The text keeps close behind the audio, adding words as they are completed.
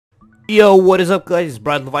Yo, what is up guys, it's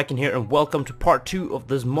Brad the Viking here and welcome to part 2 of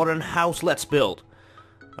this modern house let's build.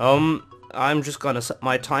 I'm just gonna set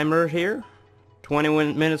my timer here, 20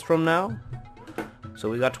 minutes from now, so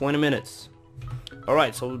we got 20 minutes.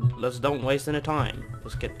 Alright, so let's don't waste any time,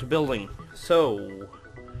 let's get to building. So,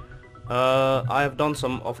 I have done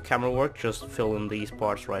some off-camera work, just filling these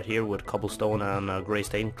parts right here with cobblestone and grey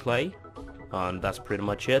stained clay, and that's pretty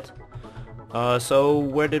much it. So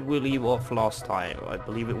where did we leave off last time? I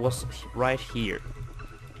believe it was right here.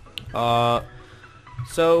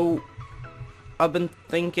 So I've been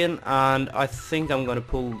thinking, and I think I'm gonna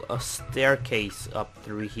pull a staircase up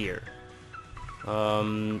through here.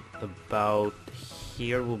 About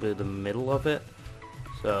here will be the middle of it.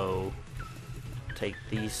 So take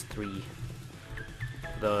these three,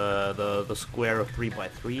 the square of 3 by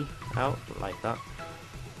 3 out like that,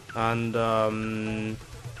 and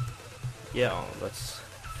yeah, let's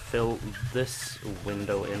fill this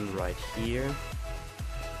window in right here,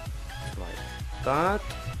 like that,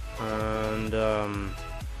 and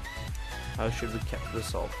how should we cap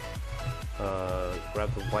this off? Grab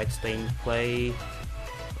the white stained clay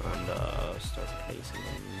and start placing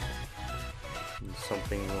in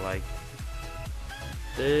something like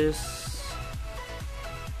this.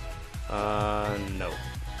 No,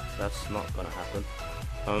 that's not gonna happen.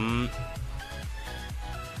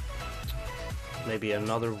 Maybe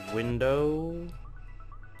another window.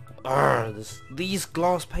 These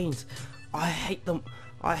glass panes, I hate them.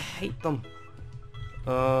 I hate them.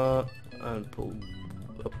 And pull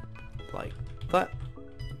up like that.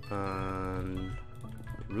 And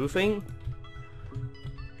roofing.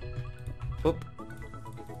 Up.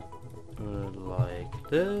 Like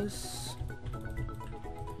this.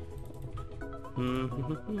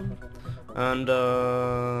 And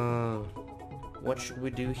what should we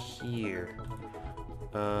do here?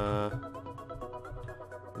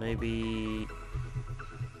 Maybe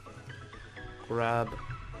grab,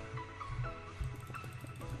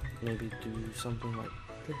 maybe do something like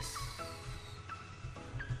this.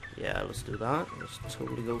 Yeah, let's do that. Let's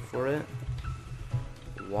totally go for it.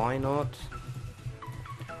 Why not?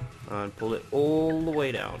 And pull it all the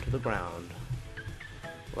way down to the ground.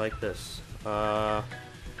 Like this.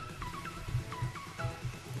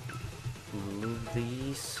 Move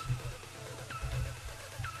these.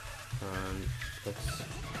 And let's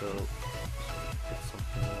go get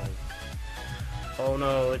something like... Oh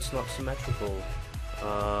no, it's not symmetrical.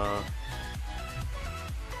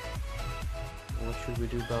 What should we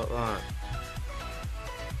do about that?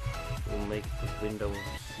 We'll make the window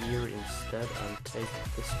here instead and take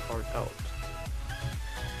this part out.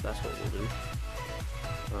 That's what we'll do.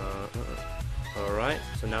 Alright,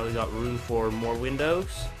 so now we got room for more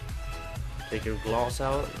windows. Take your glass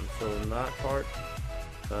out and fill in that part.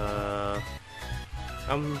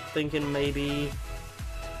 I'm thinking maybe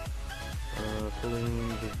pulling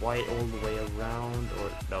the white all the way around, or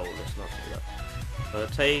no, let's not do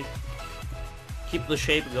that. Keep the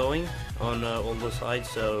shape going on all the sides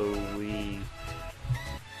so we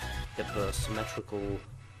get the symmetrical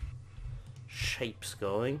shapes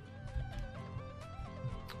going,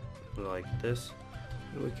 like this.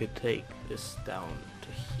 We could take this down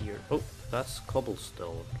to here. Oh, that's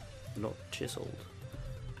cobblestone, not chiseled.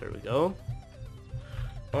 There we go.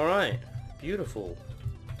 Alright, beautiful.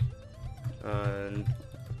 And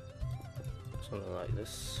something like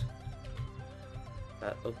this.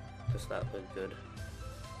 Does that look good?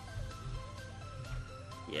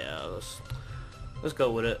 Yeah, let's go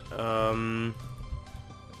with it.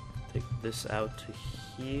 Take this out to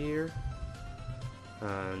here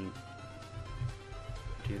and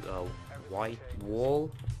do a white wall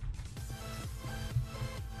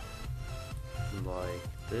like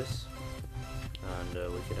this, and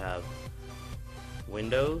we could have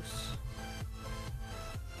windows.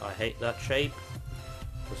 I hate that shape.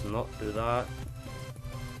 Let's not do that.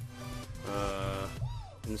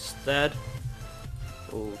 Instead,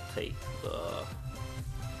 we'll take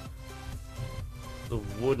the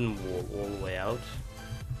wooden wall all the way out.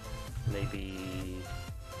 Maybe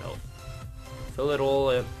no. Fill it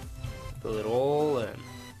all in. Fill it all in.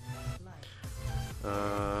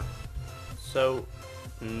 So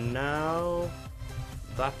now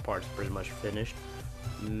that part's pretty much finished.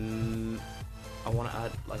 I want to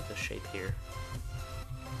add like a shape here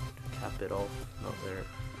to cap it off. Not there,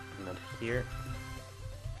 not here.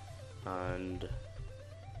 And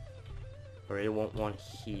I really want one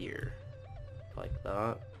here, like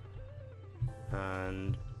that.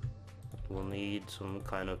 And we'll need some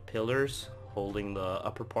kind of pillars holding the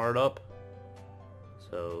upper part up.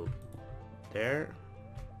 So there,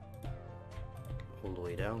 all the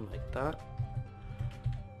way down like that.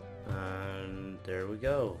 there we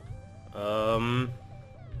go.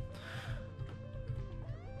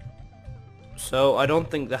 So I don't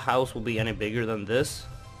think the house will be any bigger than this.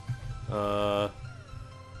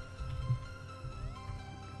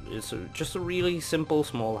 It's just a really simple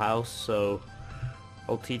small house, so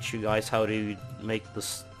I'll teach you guys how to make the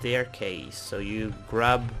staircase. So you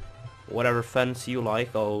grab whatever fence you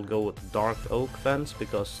like. I'll go with dark oak fence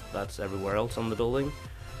because that's everywhere else on the building.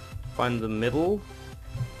 Find the middle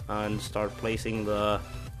and start placing the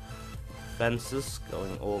fences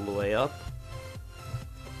going all the way up.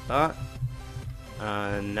 That.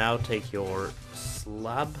 And now take your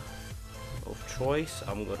slab of choice.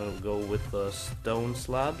 I'm gonna go with the stone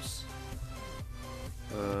slabs.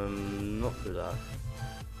 Not do that.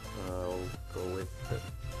 I'll go with it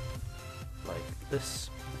like this.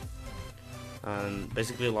 And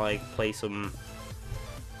basically like place them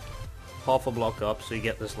half a block up so you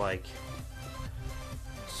get this like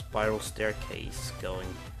spiral staircase going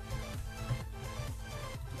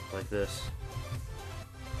like this.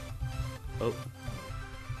 Oh,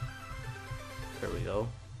 there we go.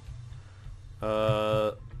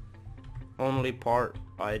 Only part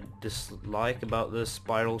I dislike about this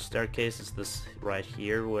spiral staircase is this right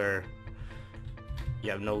here where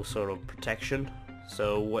you have no sort of protection.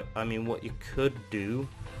 So what you could do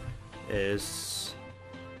is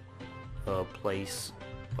place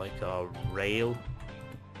like a rail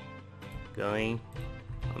going.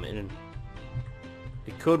 I mean,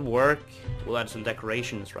 it could work. We'll add some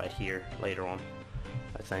decorations right here later on.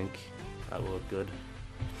 I think that will look good.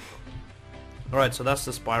 Alright, so that's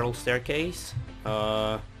the spiral staircase.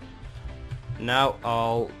 Now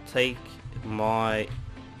I'll take my...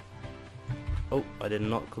 Oh, I did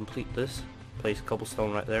not complete this. Place a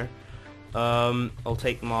cobblestone right there. I'll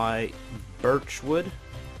take my birch wood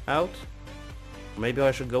out. Maybe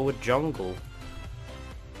I should go with jungle.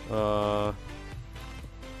 I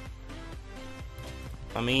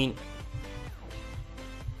mean,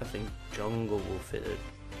 I think jungle will fit it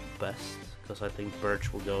best because I think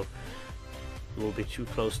birch will be too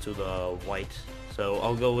close to the white. So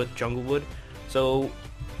I'll go with jungle wood. So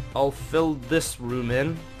I'll fill this room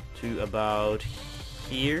in to about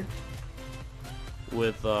here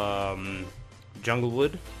with jungle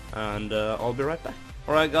wood, and I'll be right back.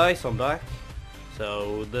 Alright guys, I'm back.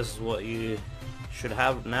 So this is what you should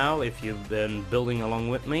have now if you've been building along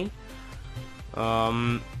with me.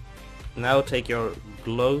 Now take your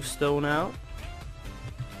glowstone out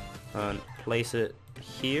and place it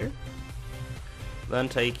here. Then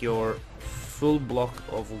take your full block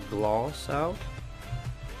of glass out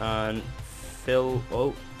and fill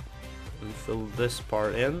this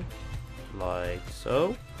part in like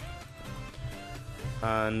so.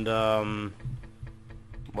 And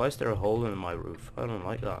why is there a hole in my roof? I don't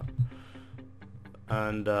like that.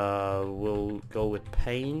 And we'll go with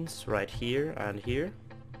panes right here and here.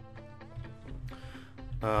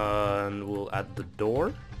 And we'll add the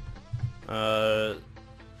door. I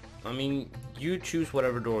mean, you choose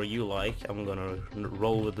whatever door you like. I'm gonna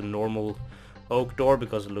roll with the normal oak door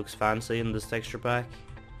because it looks fancy in this texture pack.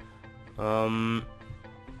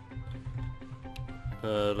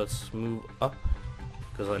 Let's move up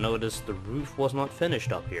because I noticed the roof was not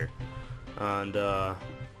finished up here. And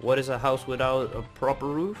what is a house without a proper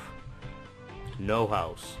roof? No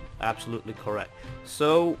house. Absolutely correct.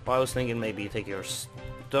 So I was thinking maybe take your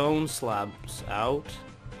stone slabs out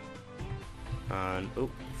and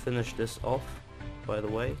finish this off, by the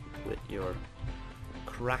way, with your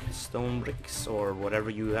cracked stone bricks or whatever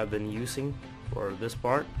you have been using for this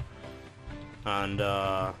part. And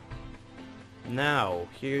now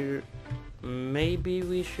here maybe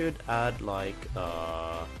we should add like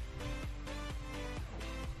a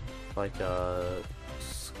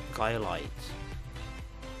skylight.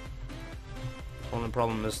 Only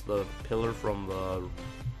problem is the pillar from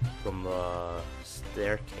the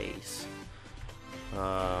staircase.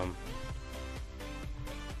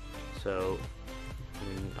 So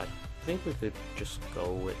I think we could just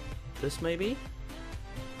go with this maybe.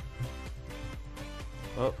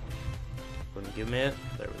 Oh, wouldn't give me it.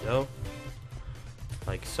 There we go.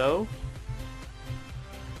 Like so.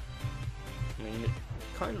 I mean, it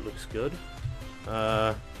kind of looks good.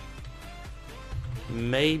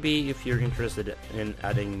 Maybe if you're interested in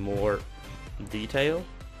adding more detail,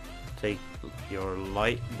 take your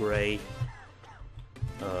light gray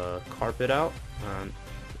carpet out and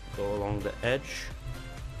go along the edge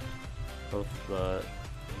of the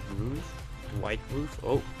roof, white roof.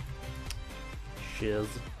 Oh, shiz.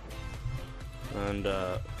 And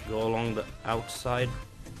go along the outside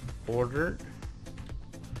border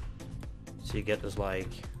so you get this like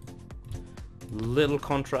little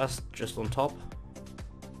contrast just on top.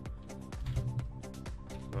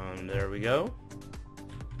 And there we go.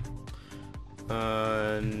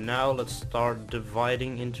 Now let's start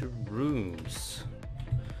dividing into rooms.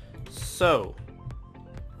 So,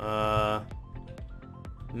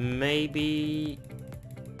 maybe...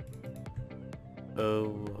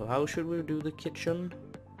 how should we do the kitchen?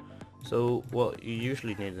 So, what you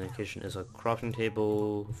usually need in the kitchen is a crafting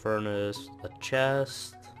table, furnace, a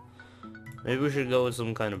chest. Maybe we should go with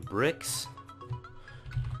some kind of bricks.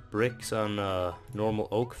 Bricks on a normal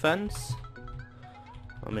oak fence.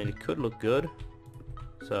 I mean, it could look good.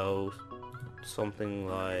 So, something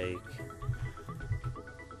like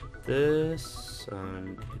this,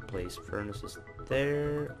 and you place furnaces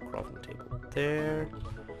there, crafting table there,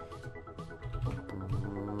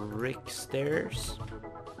 brick stairs,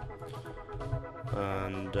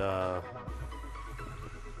 and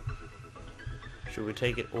should we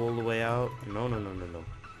take it all the way out? No.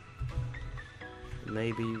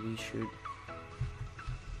 Maybe we should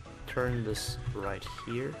turn this right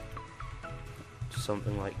here.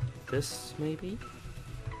 Something like this, maybe.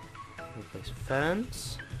 Replace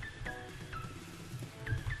fence.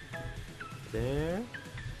 There.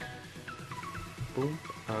 Boom.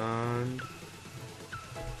 And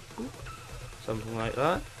boop. Something like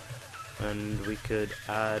that. And we could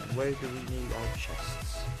add, where do we need our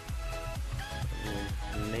chests?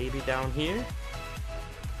 Maybe down here.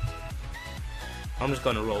 I'm just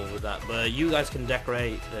gonna roll with that, but you guys can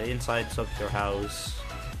decorate the insides of your house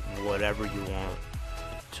whatever you want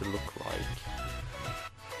it to look like.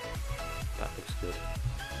 That looks good.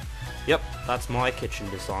 Yep, that's my kitchen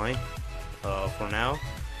design for now.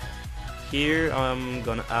 Here I'm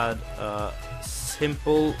gonna add a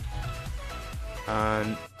simple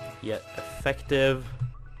and yet effective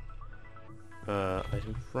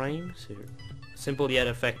item frames here. Simple yet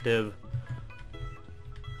effective,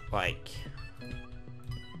 like,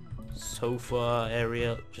 sofa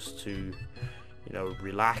area, just to, you know,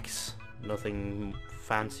 relax. Nothing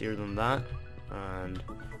fancier than that. And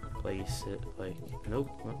place it like, nope,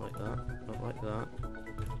 not like that, not like that.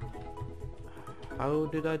 How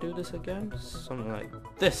did I do this again? Something like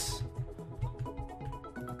this.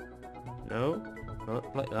 No,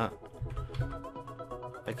 not like that.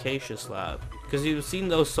 Acacia slab. Because you've seen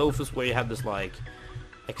those sofas where you have this like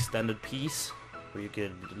extended piece where you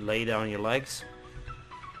could lay down your legs.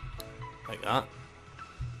 Like that.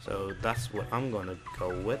 So that's what I'm gonna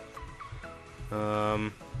go with.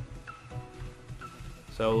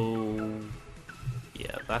 So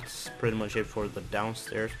yeah, that's pretty much it for the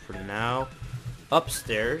downstairs for now.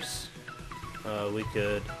 Upstairs, we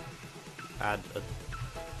could add a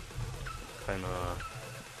kind of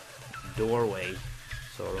doorway,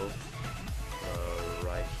 sort of,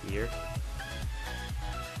 right here.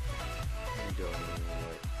 Going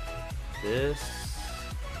like this.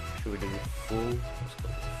 Should we do full? Let's go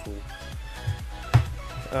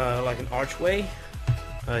full. Like an archway.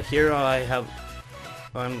 Here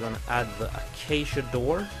I'm gonna add the acacia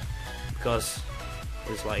door because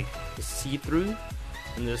it's like see-through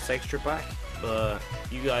in this texture pack, but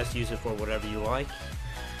you guys use it for whatever you like.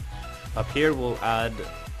 Up here we'll add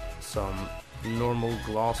some normal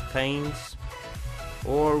glass panes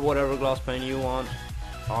or whatever glass pane you want.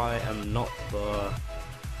 I'm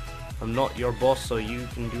not your boss, so you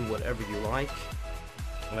can do whatever you like.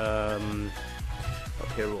 Up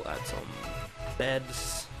here we'll add some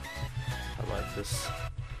beds. I like this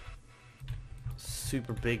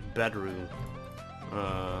super big bedroom.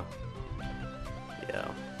 Yeah.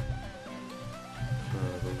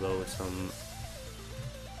 We'll go with some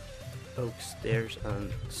oak stairs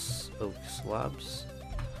and oak slabs.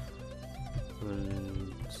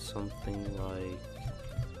 And something like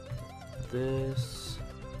this.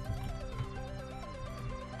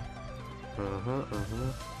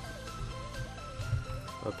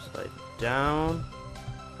 Upside down.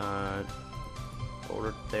 And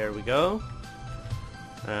forward, there we go.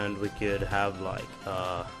 And we could have like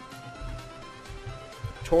a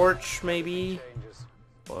torch maybe,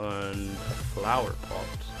 and a flower pot.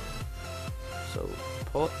 So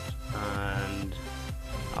pot and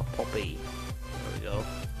a poppy. There we go.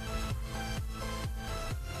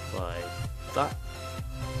 Like that.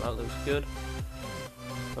 That looks good.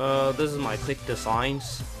 This is my quick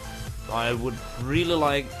designs. I would really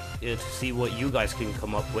like to see what you guys can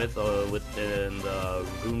come up with within the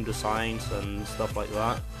room designs and stuff like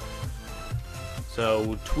that.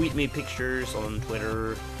 So tweet me pictures on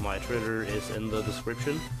Twitter. My Twitter is in the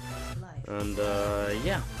description. And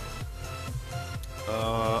yeah.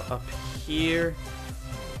 Up here,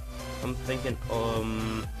 I'm thinking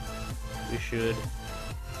we should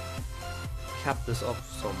cap this up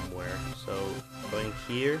somewhere. So going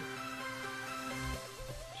here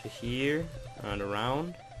to here and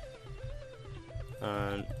around,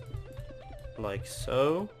 and like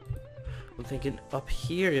so. I'm thinking up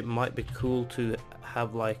here it might be cool to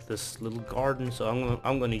have like this little garden, so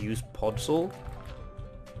I'm gonna use podzol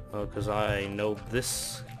because I know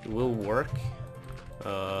this will work.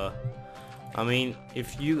 I mean,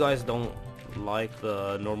 if you guys don't like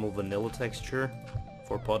the normal vanilla texture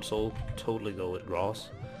for podzol, totally go with grass.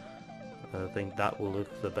 I think that will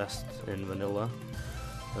look the best in vanilla.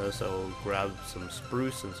 So grab some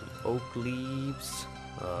spruce and some oak leaves,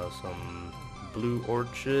 some blue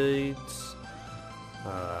orchids.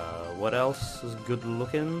 What else is good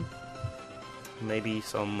looking? Maybe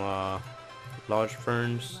some large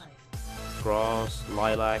ferns, grass,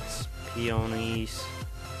 lilacs, peonies.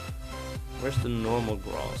 Where's the normal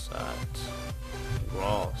grass at?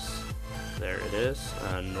 Grass. There it is.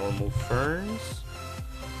 And normal ferns.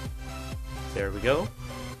 There we go.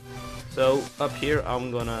 So up here I'm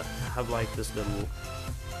gonna have like this little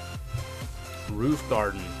roof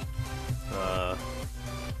garden. I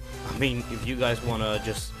mean, if you guys wanna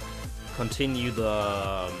just continue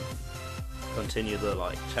the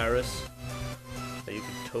like terrace, you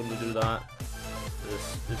can totally do that.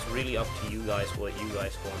 It's really up to you guys what you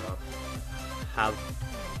guys wanna have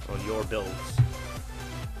on your builds.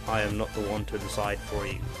 I am not the one to decide for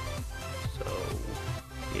you. So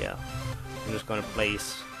yeah, I'm just gonna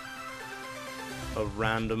place a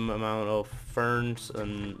random amount of ferns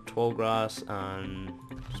and tall grass and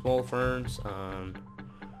small ferns and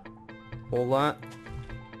all that.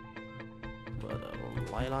 But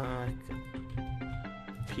lilac,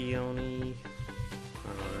 peony,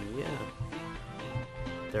 and yeah,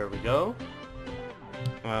 there we go.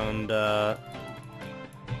 And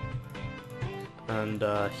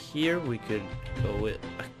here we could go with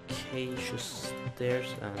acacia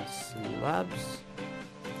stairs and slabs,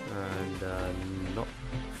 and not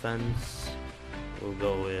fence. We'll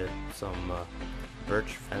go with some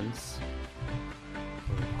birch fence,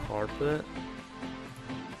 and carpet,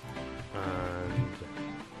 and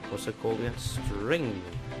what's it called again? String.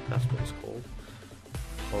 That's what it's called.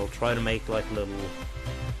 I'll try to make like little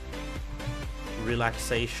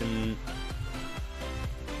relaxation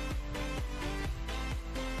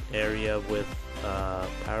area with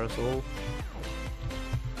parasol.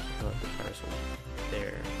 Not the parasol.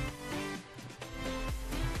 There.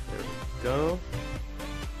 There we go.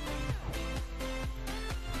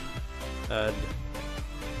 Add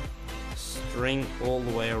string all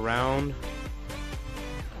the way around,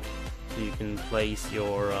 so you can place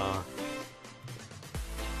your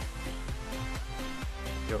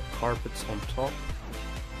carpets on top.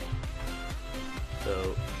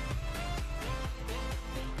 So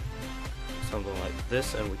something like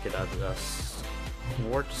this, and we could add a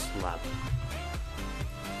quartz slab.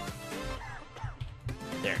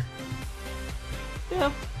 There.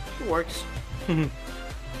 Yeah, it works.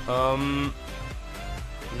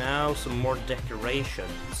 Now some more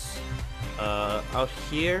decorations. Out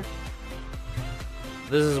here,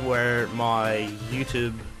 this is where my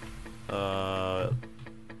YouTube,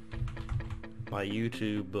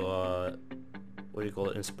 what do you call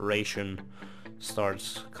it, inspiration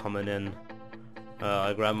starts coming in.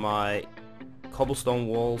 I grab my cobblestone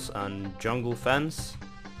walls and jungle fence,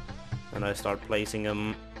 and I start placing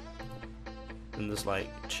them in this like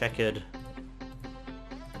checkered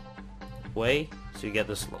way, so you get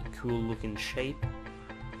this like cool looking shape.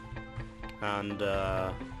 And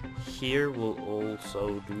here we'll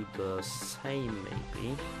also do the same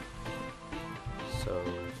maybe. So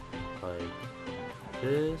like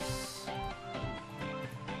this,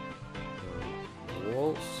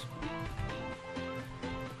 walls.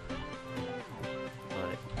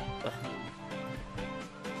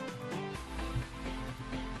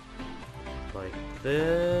 Like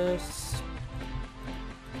this,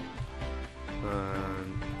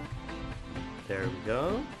 and there we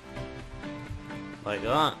go, like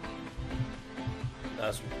that.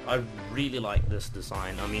 I really like this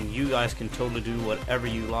design. I mean, you guys can totally do whatever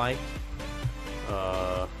you like.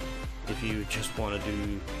 If you just want to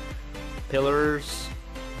do pillars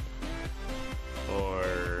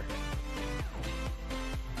or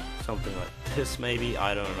something like this, maybe,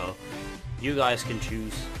 I don't know. You guys can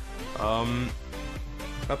choose.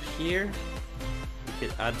 Up here, you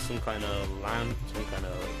could add some kind of lamp, some kind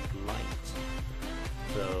of light.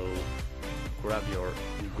 So grab your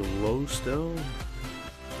glowstone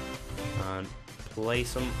and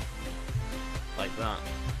place them like that.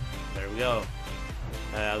 There we go.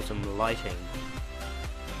 Add some lighting.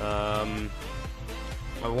 I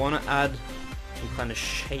want to add some kind of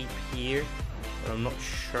shape here but I'm not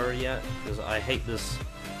sure yet, because I hate this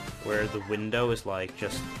where the window is like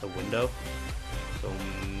just a window. So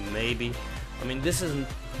maybe, I mean, this isn't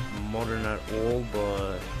modern at all,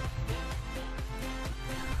 but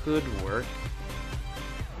could work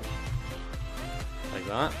like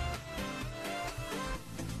that.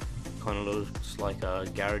 Kind of looks like a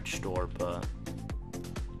garage store, but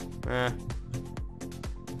I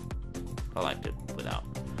liked it without.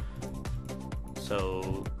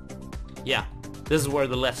 So yeah, this is where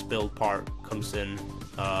the let's build part comes in.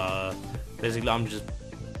 Basically I'm just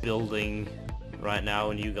building right now,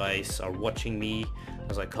 and you guys are watching me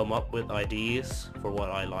as I come up with ideas for what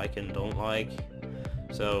I like and don't like.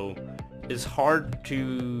 So it's hard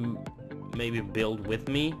to maybe build with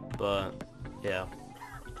me, but yeah,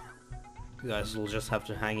 you guys will just have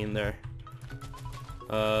to hang in there.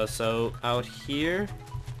 So out here,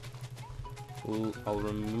 I'll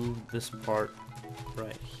remove this part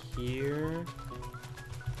right here.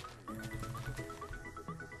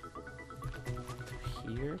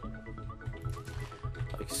 Here.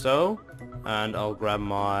 Like so. And I'll grab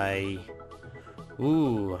my...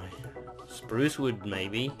 Ooh, spruce wood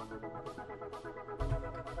maybe.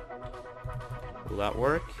 Will that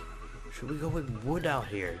work? Should we go with wood out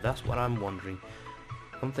here? That's what I'm wondering.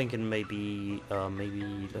 I'm thinking maybe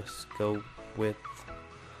let's go with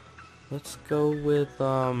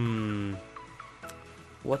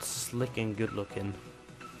what's slick and good looking?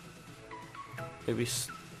 Maybe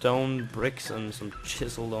stone bricks and some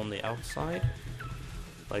chiseled on the outside,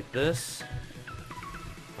 like this,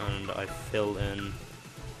 and I fill in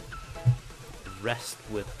rest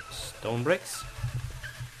with stone bricks,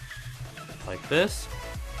 like this.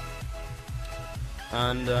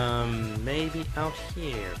 And maybe out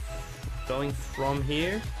here, going from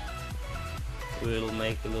here, we'll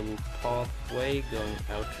make a little pathway going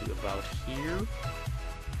out to about here,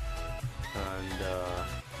 and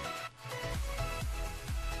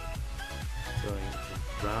going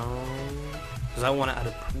around, because I want to add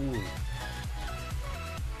a pool.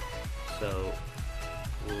 So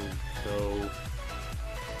we'll go,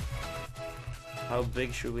 how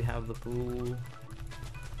big should we have the pool?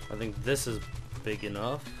 I think this is big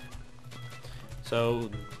enough. So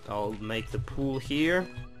I'll make the pool here.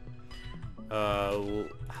 We'll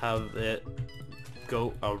have it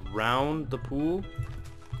go around the pool.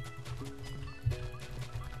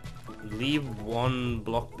 Leave one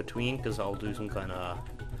block between, because I'll do some kind of...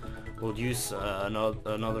 We'll use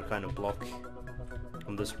another kind of block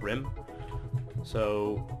on this rim.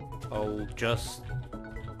 So I'll just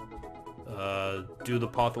do the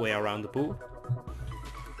pathway around the pool.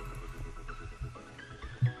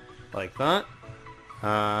 Like that.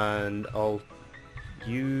 And I'll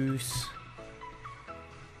use...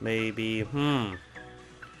 maybe...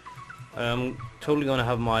 I'm totally gonna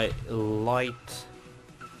have my light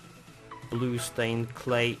blue stained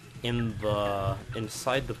clay in the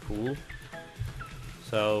inside the pool.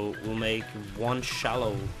 So we'll make one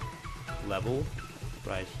shallow level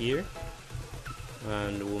right here,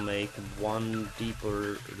 and we'll make one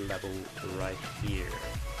deeper level right here.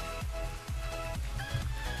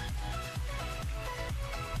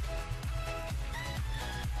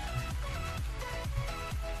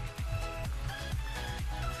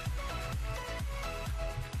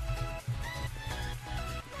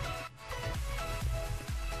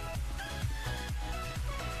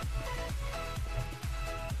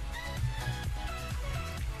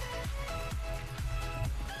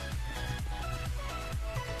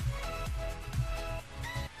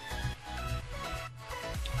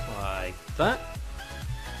 Like that.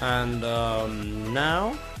 And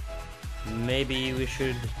now maybe we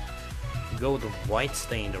should go the white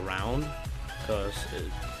stained around, because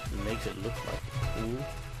it makes it look like a pool.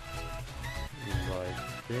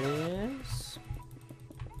 Like this.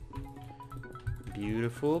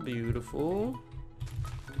 Beautiful, beautiful.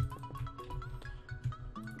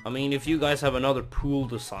 I mean, if you guys have another pool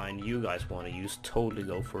design you guys want to use, totally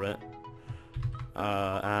go for it.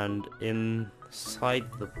 And inside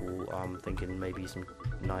the pool, I'm thinking maybe some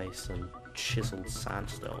nice and chiseled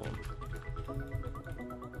sandstone.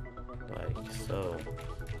 Like so.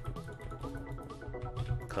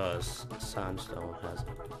 Because sandstone has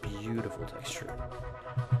a beautiful texture.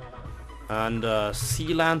 And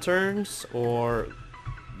sea lanterns or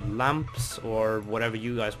lamps or whatever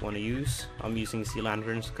you guys want to use. I'm using sea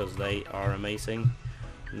lanterns because they are amazing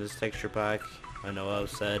in this texture pack. I know I've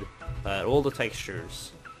said that all the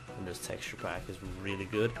textures in this texture pack is really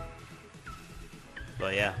good,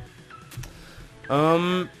 but yeah,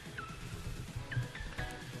 I'll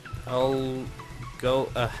go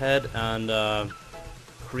ahead and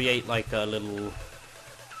create like a little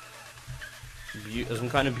some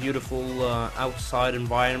kind of beautiful outside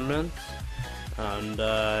environment, and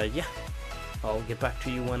yeah, I'll get back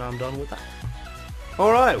to you when I'm done with that.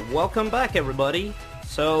 Alright, welcome back everybody.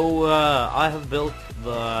 So I have built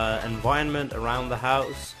the environment around the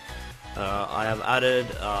house. I have added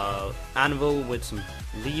anvil with some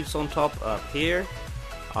leaves on top up here.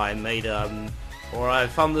 I made I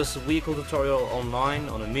found this vehicle tutorial online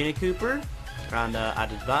on a Mini Cooper and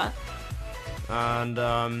added that. And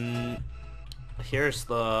here's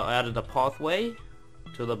I added a pathway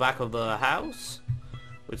to the back of the house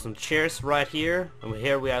with some chairs right here, and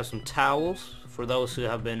here we have some towels for those who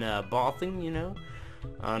have been bathing, you know.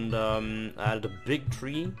 And I added a big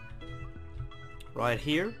tree right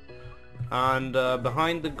here, and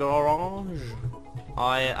behind the garage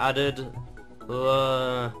I added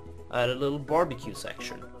a little barbecue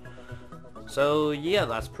section. So yeah,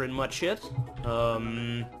 that's pretty much it.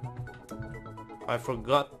 I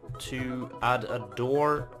forgot to add a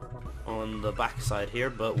door on the back side here,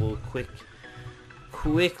 but we'll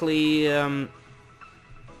quickly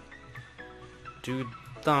do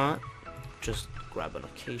that. Just grab an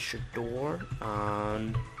acacia door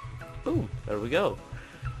and boom, there we go.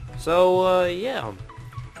 So yeah,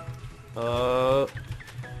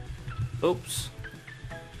 oops,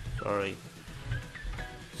 sorry.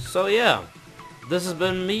 So yeah, this has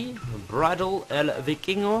been me, Bradel el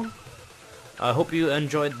Vikingo. I hope you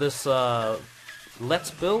enjoyed this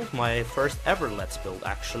Let's Build, my first ever Let's Build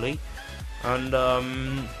actually. And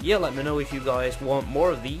yeah, let me know if you guys want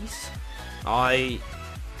more of these. I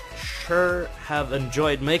sure have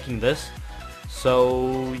enjoyed making this.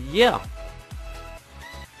 So yeah,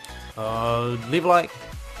 leave a like,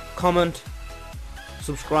 comment,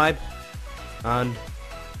 subscribe, and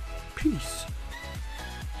peace.